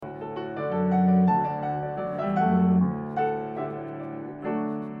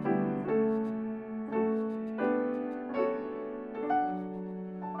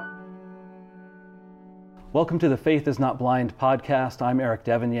Welcome to the Faith is Not Blind podcast. I'm Eric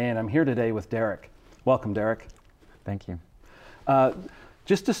Devonier, and I'm here today with Derek. Welcome, Derek. Thank you.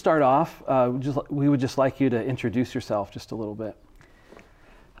 Just to start off, we would just like you to introduce yourself just a little bit.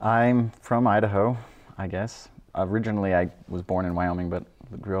 I'm from Idaho, I guess. Originally, I was born in Wyoming, but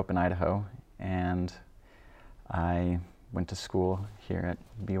grew up in Idaho, and I went to school here at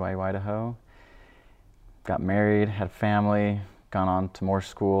BYU, Idaho. Got married, had a family, gone on to more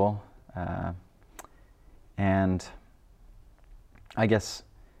school, and I guess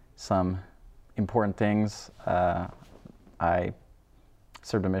some important things. I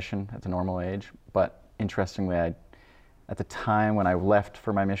served a mission at the normal age, but interestingly, at the time when I left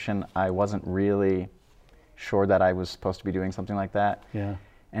for my mission, I wasn't really sure that I was supposed to be doing something like that. Yeah.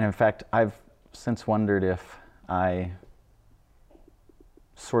 And in fact, I've since wondered if I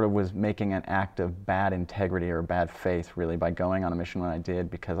sort of was making an act of bad integrity or bad faith, really, by going on a mission when I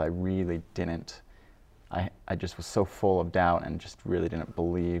did, because I really didn't. I just was so full of doubt and just really didn't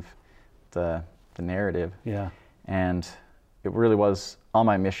believe the narrative. Yeah. And it really was on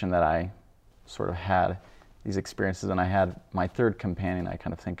my mission that I sort of had these experiences, and I had my third companion, I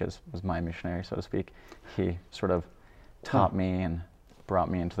kind of think was my missionary, so to speak. He sort of taught me and brought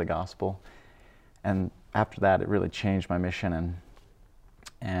me into the gospel. And after that, it really changed my mission,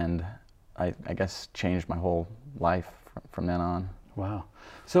 and I guess changed my whole life from then on. Wow.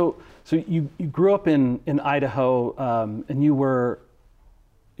 So you grew up in Idaho, and you're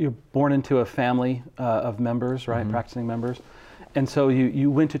born into a family of members, right? Mm-hmm. Practicing members. And so you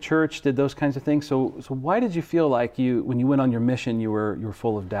went to church, did those kinds of things. So why did you feel like when you went on your mission, you were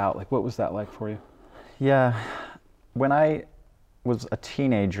full of doubt? Like, what was that like for you? Yeah. When I was a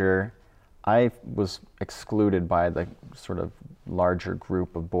teenager, I was excluded by the sort of larger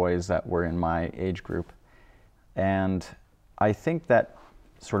group of boys that were in my age group. And I think that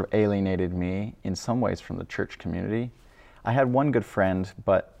sort of alienated me in some ways from the church community. I had one good friend,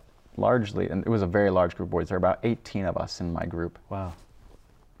 but largely, and it was a very large group of boys, there were about 18 of us in my group. Wow.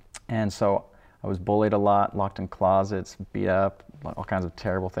 And so I was bullied a lot, locked in closets, beat up, all kinds of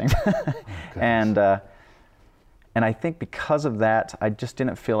terrible things. Oh, and I think because of that, I just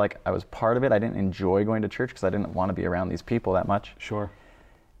didn't feel like I was part of it. I didn't enjoy going to church because I didn't want to be around these people that much. Sure.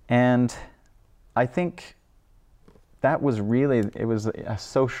 And I think that was it was a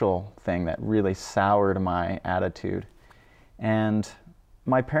social thing that really soured my attitude. And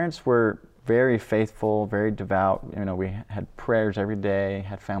my parents were very faithful, very devout. You know, we had prayers every day,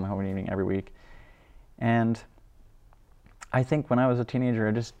 had family home evening every week. And I think when I was a teenager,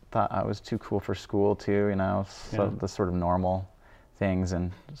 I just thought I was too cool for school too, you know, so the sort of normal things.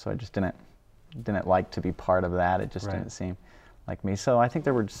 And so I just didn't like to be part of that. It just didn't seem like me. So I think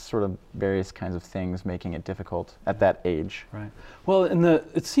there were just sort of various kinds of things making it difficult at that age. Right. Well, and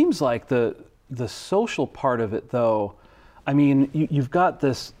it seems like the social part of it, though, I mean, you've got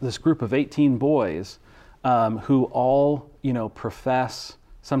this group of 18 boys who all, profess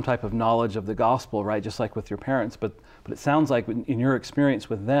some type of knowledge of the gospel, right? Just like with your parents, but it sounds like in your experience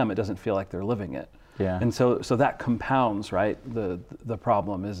with them, it doesn't feel like they're living it. Yeah. And so that compounds, right? The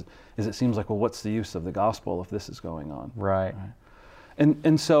problem is it seems like, well, what's the use of the gospel if this is going on? Right.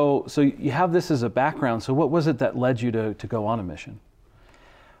 And so you have this as a background. So what was it that led you to go on a mission?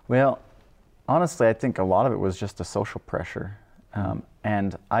 Well, honestly, I think a lot of it was just the social pressure.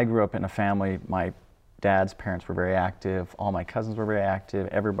 And I grew up in a family, my dad's parents were very active, all my cousins were very active,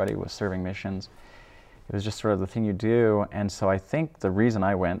 everybody was serving missions. It was just sort of the thing you do. And so I think the reason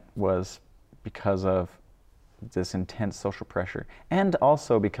I went was because of this intense social pressure, and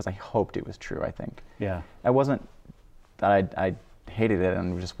also because I hoped it was true, I think. Yeah. It wasn't that I hated it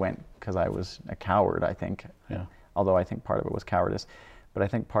and just went because I was a coward, I think. Yeah. Although I think part of it was cowardice. But I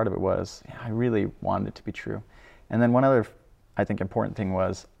think part of it was, I really wanted it to be true. And then one other, I think, important thing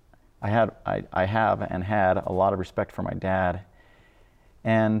was, I have and had a lot of respect for my dad.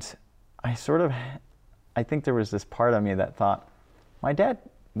 And I think there was this part of me that thought, my dad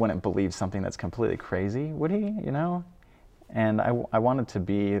wouldn't believe something that's completely crazy, would he, And I wanted to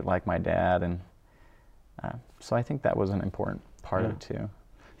be like my dad, and so I think that was an important part of it too.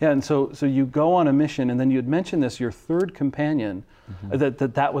 Yeah, and so you go on a mission, and then you had mentioned this, your third companion,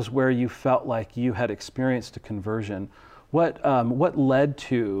 that was where you felt like you had experienced a conversion. What led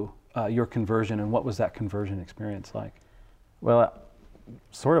to your conversion, and what was that conversion experience like? Well,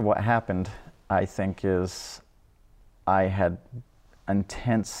 sort of what happened, I think, is I had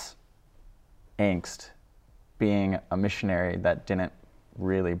intense angst being a missionary that didn't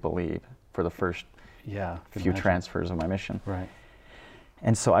really believe for the first few transfers of my mission. Right.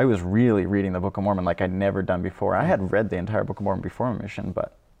 And so I was really reading the Book of Mormon like I'd never done before. I had read the entire Book of Mormon before my mission,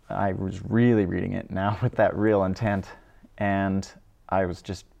 but I was really reading it now with that real intent, and I was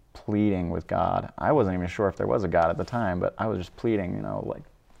just pleading with God. I wasn't even sure if there was a God at the time, but I was just pleading, you know, like,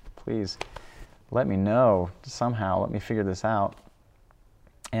 please let me know somehow, let me figure this out.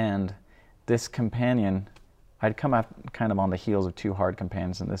 And this companion, I'd come up kind of on the heels of two hard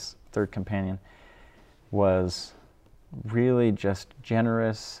companions, and this third companion was really just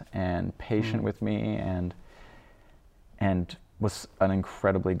generous and patient with me, and was an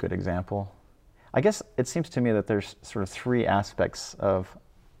incredibly good example. I guess it seems to me that there's sort of three aspects of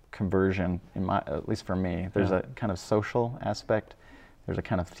conversion, at least for me. There's a kind of social aspect, there's a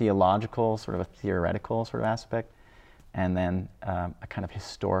kind of theological, sort of a theoretical sort of aspect, and then a kind of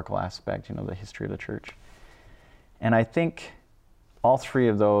historical aspect, you know, the history of the church. And I think all three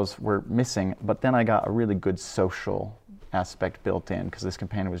of those were missing, but then I got a really good social aspect built in because this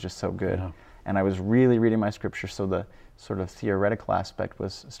companion was just so good. Yeah. And I was really reading my scripture, so the sort of theoretical aspect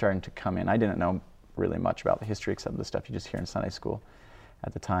was starting to come in. I didn't know really much about the history except the stuff you just hear in Sunday school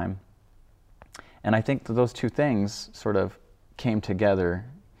at the time. And I think that those two things sort of came together,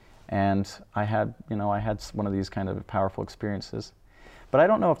 and I had one of these kind of powerful experiences. But I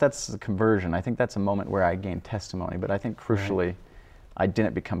don't know if that's a conversion. I think that's a moment where I gained testimony, but I think crucially, right, I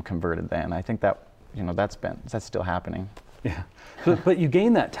didn't become converted then. I think that, you know, that's still happening. Yeah, but you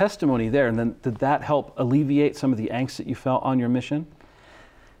gained that testimony there, and then did that help alleviate some of the angst that you felt on your mission?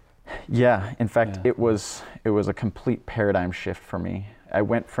 Yeah, in fact, it was a complete paradigm shift for me. I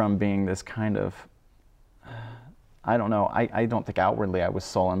went from being this kind of, I don't know, I don't think outwardly I was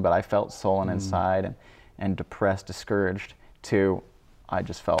sullen, but I felt sullen inside and depressed, discouraged, to I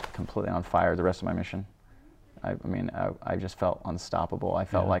just felt completely on fire the rest of my mission. I just felt unstoppable. I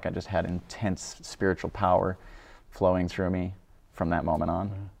felt like I just had intense spiritual power flowing through me from that moment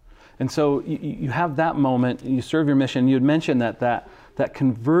on. And so you have that moment, you serve your mission. You had mentioned that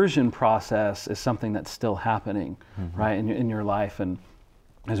conversion process is something that's still happening, right, in your life. And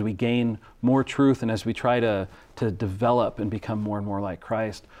as we gain more truth and as we try to develop and become more and more like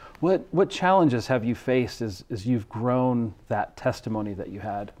Christ, what challenges have you faced as you've grown that testimony that you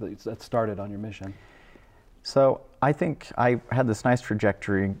had that started on your mission? So I think I had this nice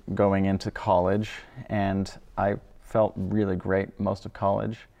trajectory going into college, and I felt really great most of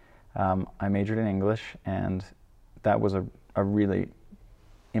college. I majored in English, and that was a really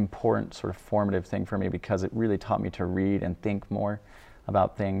important sort of formative thing for me because it really taught me to read and think more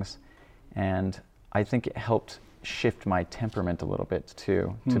about things. And I think it helped shift my temperament a little bit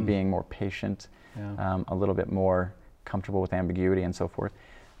too, to being more patient, a little bit more comfortable with ambiguity and so forth.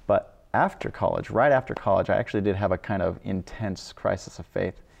 But right after college, I actually did have a kind of intense crisis of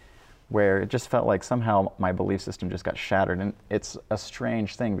faith where it just felt like somehow my belief system just got shattered. And it's a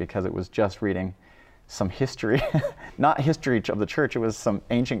strange thing because it was just reading some history, not history of the church, it was some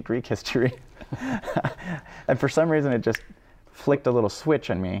ancient Greek history. And for some reason it just flicked a little switch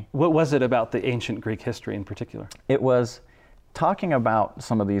in me. What was it about the ancient Greek history in particular? It was talking about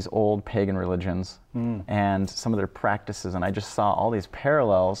some of these old pagan religions and some of their practices, and I just saw all these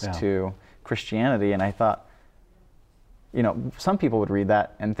parallels to Christianity, and I thought, you know, some people would read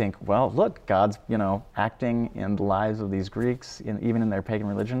that and think, well, look, God's, you know, acting in the lives of these Greeks, even in their pagan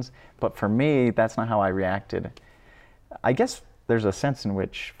religions. But for me, that's not how I reacted. I guess there's a sense in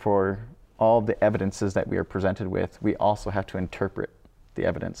which for all the evidences that we are presented with, we also have to interpret the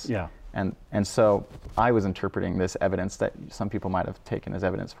evidence. Yeah. And so I was interpreting this evidence that some people might have taken as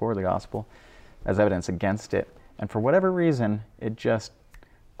evidence for the gospel, as evidence against it. And for whatever reason, it just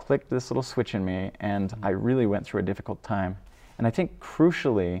clicked this little switch in me, and I really went through a difficult time. And I think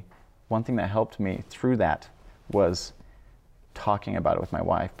crucially, one thing that helped me through that was talking about it with my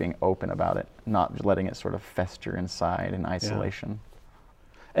wife, being open about it, not letting it sort of fester inside in isolation.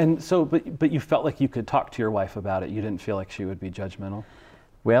 Yeah. And so, but you felt like you could talk to your wife about it. You didn't feel like she would be judgmental?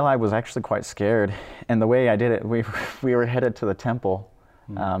 Well, I was actually quite scared. And the way I did it, we were headed to the temple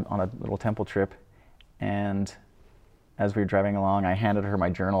on a little temple trip. And as we were driving along, I handed her my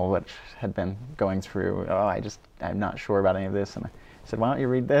journal, which had been going through, I'm not sure about any of this. And I said, why don't you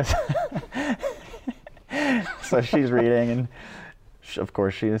read this? So she's reading, and of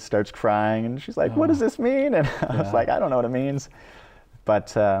course she starts crying, and she's like, what does this mean? And I was like, I don't know what it means.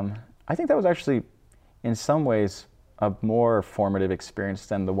 But I think that was actually, in some ways, a more formative experience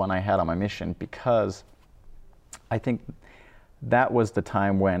than the one I had on my mission, because I think that was the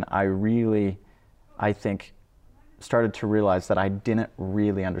time when I really, I think, started to realize that I didn't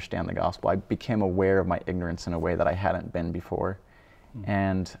really understand the gospel. I became aware of my ignorance in a way that I hadn't been before.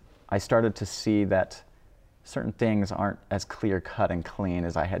 And I started to see that certain things aren't as clear-cut and clean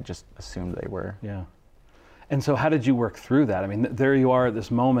as I had just assumed they were. Yeah. And so how did you work through that? I mean, there you are at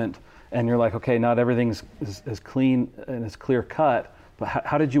this moment, and you're like, okay, not everything's as clean and as clear cut, but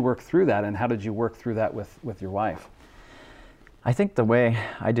how did you work through that, and how did you work through that with your wife? I think the way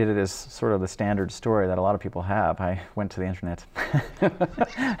I did it is sort of the standard story that a lot of people have. I went to the internet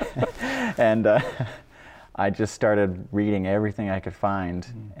and I just started reading everything I could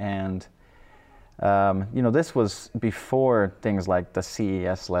find. And you know, this was before things like the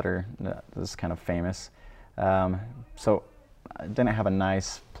CES letter. This is kind of famous. So I didn't have a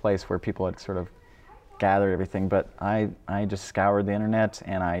nice place where people had sort of gathered everything, but I just scoured the internet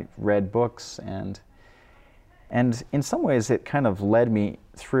and I read books, and in some ways it kind of led me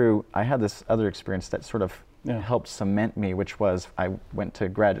through. I had this other experience that sort of helped cement me, which was I went to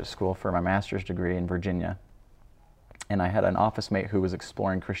graduate school for my master's degree in Virginia, and I had an office mate who was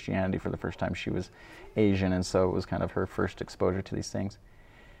exploring Christianity for the first time. She was Asian, and so it was kind of her first exposure to these things.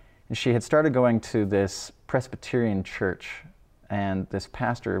 And she had started going to this Presbyterian church, and this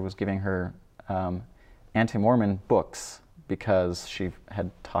pastor was giving her anti-Mormon books because she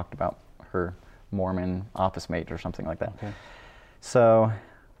had talked about her Mormon office mate or something like that. Okay. So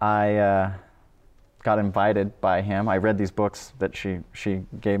I got invited by him. I read these books that she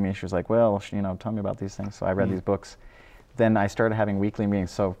gave me. She was like, well, you know, tell me about these things. So I read these books. Then I started having weekly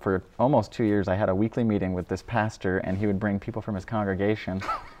meetings. So for almost 2 years, I had a weekly meeting with this pastor, and he would bring people from his congregation.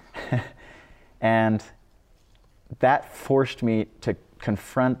 And that forced me to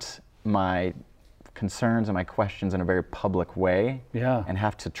confront my concerns and my questions in a very public way, and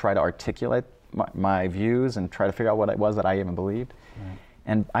have to try to articulate my views and try to figure out what it was that I even believed. Right.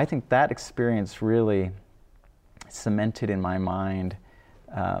 And I think that experience really cemented in my mind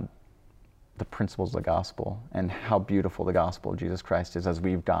the principles of the gospel and how beautiful the gospel of Jesus Christ is as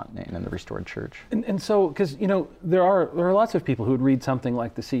we've gotten it in the restored church. And so, because you know, there are lots of people who would read something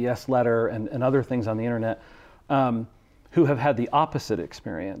like the CES letter and other things on the internet who have had the opposite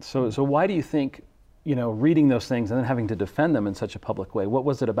experience. So why do you think, you know, reading those things and then having to defend them in such a public way, what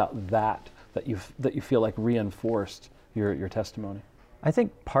was it about that you feel like reinforced your testimony? I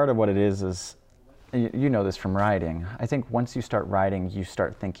think part of what it is you know this from writing. I think once you start writing, you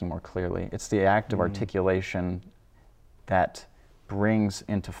start thinking more clearly. It's the act of articulation that brings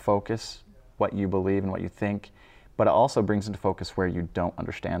into focus what you believe and what you think, but it also brings into focus where you don't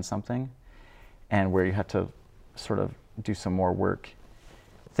understand something and where you have to sort of do some more work.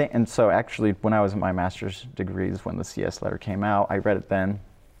 And so actually, when I was in my master's degrees, when the CS letter came out, I read it then.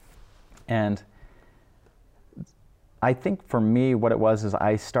 And I think for me, what it was is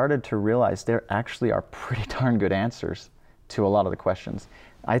I started to realize there actually are pretty darn good answers to a lot of the questions.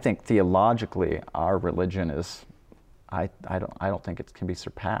 I think theologically, our religion is, I don't think it can be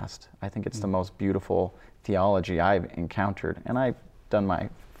surpassed. I think it's the most beautiful theology I've encountered. And I've done my,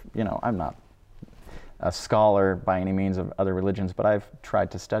 you know, I'm not a scholar by any means of other religions, but I've tried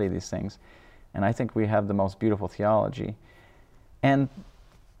to study these things. And I think we have the most beautiful theology. And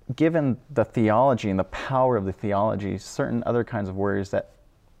given the theology and the power of the theology, certain other kinds of worries that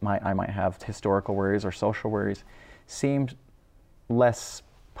I might have, historical worries or social worries, seemed less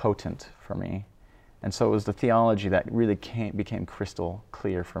potent for me. And so it was the theology that really became crystal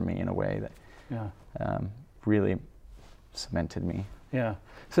clear for me in a way that really cemented me. Yeah,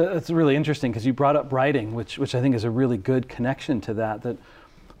 so it's really interesting because you brought up writing, which I think is a really good connection to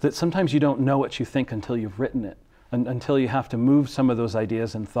that sometimes you don't know what you think until you've written it, until you have to move some of those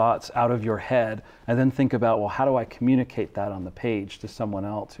ideas and thoughts out of your head and then think about, well, how do I communicate that on the page to someone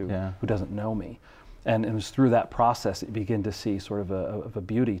else who doesn't know me? And it was through that process that you begin to see sort of a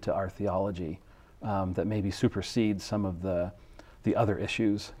beauty to our theology that maybe supersedes some of the other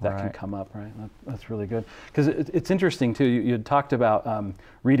issues that can come up, right? That's really good. Because it's interesting too, you had talked about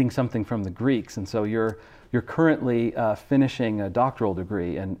reading something from the Greeks, and so you're currently finishing a doctoral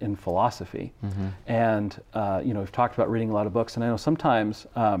degree in philosophy. And you know, we've talked about reading a lot of books, and I know sometimes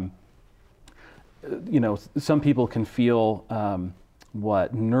you know, some people can feel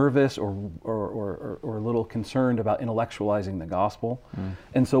nervous or a little concerned about intellectualizing the gospel.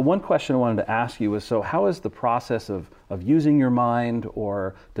 And so one question I wanted to ask you is, so how is the process of using your mind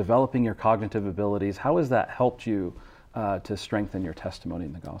or developing your cognitive abilities, how has that helped you to strengthen your testimony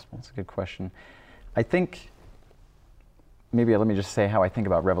in the gospel? That's a good question. I think, maybe let me just say how I think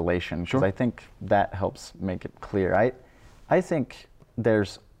about revelation, because I think that helps make it clear. I think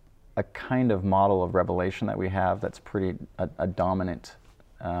there's a kind of model of revelation that we have that's pretty a dominant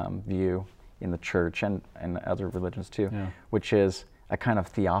view in the church and other religions too, which is a kind of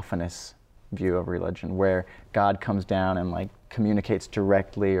theophanous view of religion where God comes down and like communicates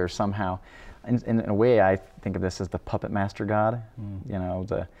directly or somehow. in a way, I think of this as the puppet master God, you know,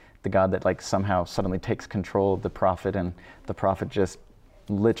 the God that like somehow suddenly takes control of the prophet, and the prophet just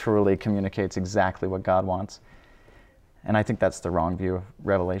literally communicates exactly what God wants. And I think that's the wrong view of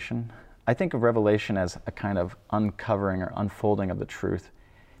revelation. I think of revelation as a kind of uncovering or unfolding of the truth.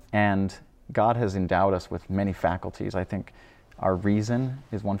 And God has endowed us with many faculties. I think our reason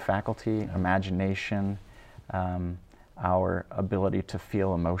is one faculty, imagination, our ability to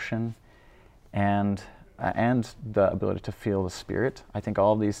feel emotion, and the ability to feel the Spirit. I think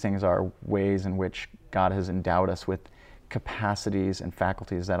all of these things are ways in which God has endowed us with capacities and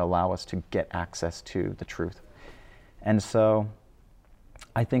faculties that allow us to get access to the truth. And so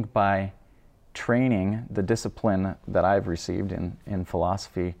I think by training the discipline that I've received in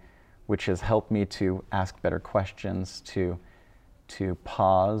philosophy, which has helped me to ask better questions, to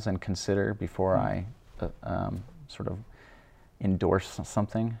pause and consider before I sort of endorse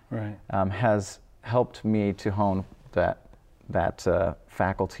something, right. Has helped me to hone that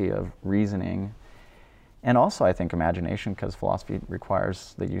faculty of reasoning. And also I think imagination, because philosophy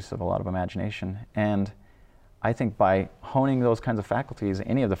requires the use of a lot of imagination. And I think by honing those kinds of faculties,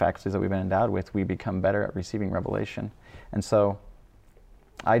 any of the faculties that we've been endowed with, we become better at receiving revelation. And so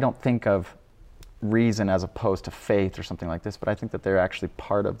I don't think of reason as opposed to faith or something like this, but I think that they're actually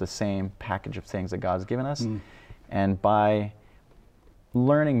part of the same package of things that God's given us. And by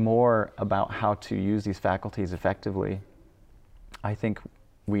learning more about how to use these faculties effectively, I think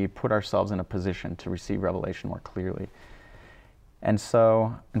we put ourselves in a position to receive revelation more clearly. And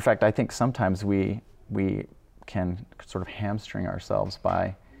so, in fact, I think sometimes we can sort of hamstring ourselves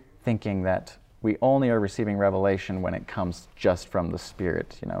by thinking that we only are receiving revelation when it comes just from the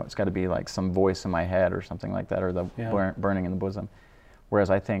Spirit. You know, it's got to be like some voice in my head or something like that, or the burning in the bosom. Whereas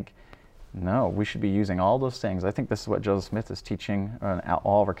I think, no, we should be using all those things. I think this is what Joseph Smith is teaching on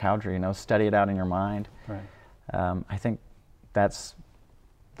Oliver Cowdery, you know, study it out in your mind. Right. I think that's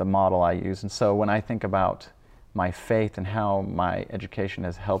the model I use. And so when I think about my faith and how my education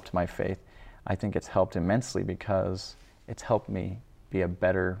has helped my faith, I think it's helped immensely because it's helped me be a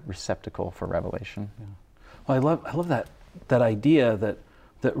better receptacle for revelation. Yeah. Well, I love that idea that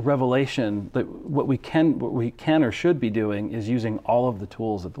revelation, that what we can or should be doing is using all of the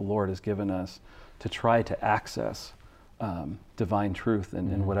tools that the Lord has given us to try to access divine truth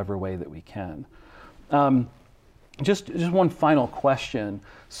in whatever way that we can. Just one final question.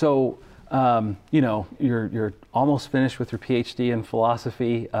 So, you know, you're almost finished with your PhD in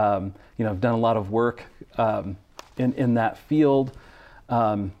philosophy. You know, I've done a lot of work in that field.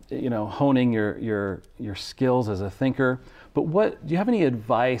 You know, honing your skills as a thinker. But do you have any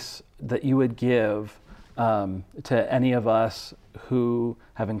advice that you would give to any of us who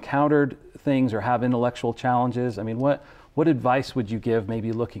have encountered things or have intellectual challenges? I mean, what advice would you give,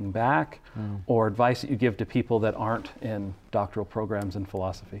 maybe looking back, or advice that you give to people that aren't in doctoral programs in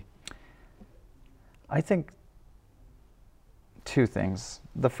philosophy? I think two things.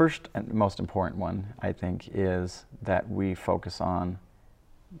 The first and most important one, I think, is that we focus on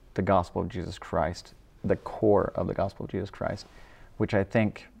the gospel of Jesus Christ, the core of the gospel of Jesus Christ, which I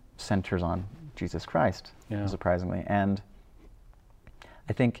think centers on Jesus Christ, surprisingly. And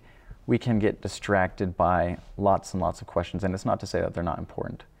I think we can get distracted by lots and lots of questions, and it's not to say that they're not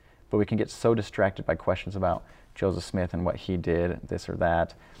important, but we can get so distracted by questions about Joseph Smith and what he did, this or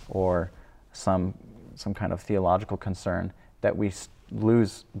that, or some kind of theological concern, that we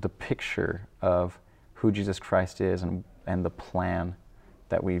lose the picture of who Jesus Christ is and the plan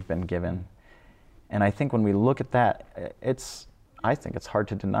that we've been given. And I think when we look at that, I think it's hard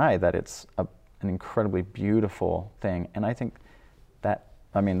to deny that it's an incredibly beautiful thing. And I think that,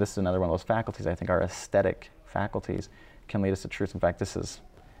 I mean, this is another one of those faculties. I think our aesthetic faculties can lead us to truth. In fact, this is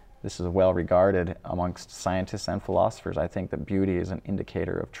well regarded amongst scientists and philosophers. I think that beauty is an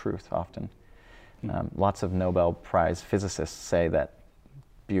indicator of truth often. Lots of Nobel Prize physicists say that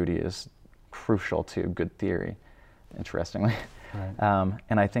beauty is crucial to good theory, interestingly. Right.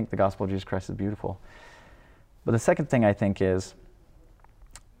 And I think the gospel of Jesus Christ is beautiful. But the second thing I think is,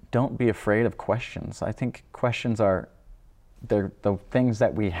 don't be afraid of questions. I think questions they're the things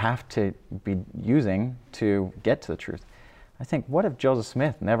that we have to be using to get to the truth. I think, what if Joseph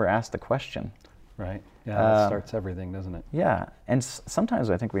Smith never asked the question? Right. Yeah, that starts everything, doesn't it? Yeah, and sometimes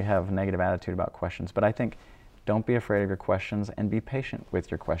I think we have a negative attitude about questions, but I think don't be afraid of your questions and be patient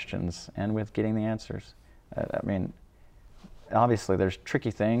with your questions and with getting the answers. I mean, obviously there's tricky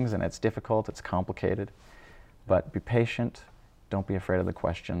things and it's difficult, it's complicated, but be patient, don't be afraid of the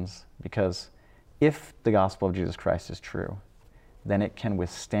questions, because if the gospel of Jesus Christ is true, then it can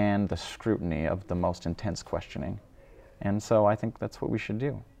withstand the scrutiny of the most intense questioning. And so I think that's what we should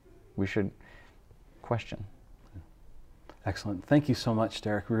do. we should question. Excellent. Thank you so much,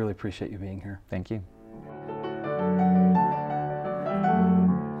 Derek. We really appreciate you being here. Thank you.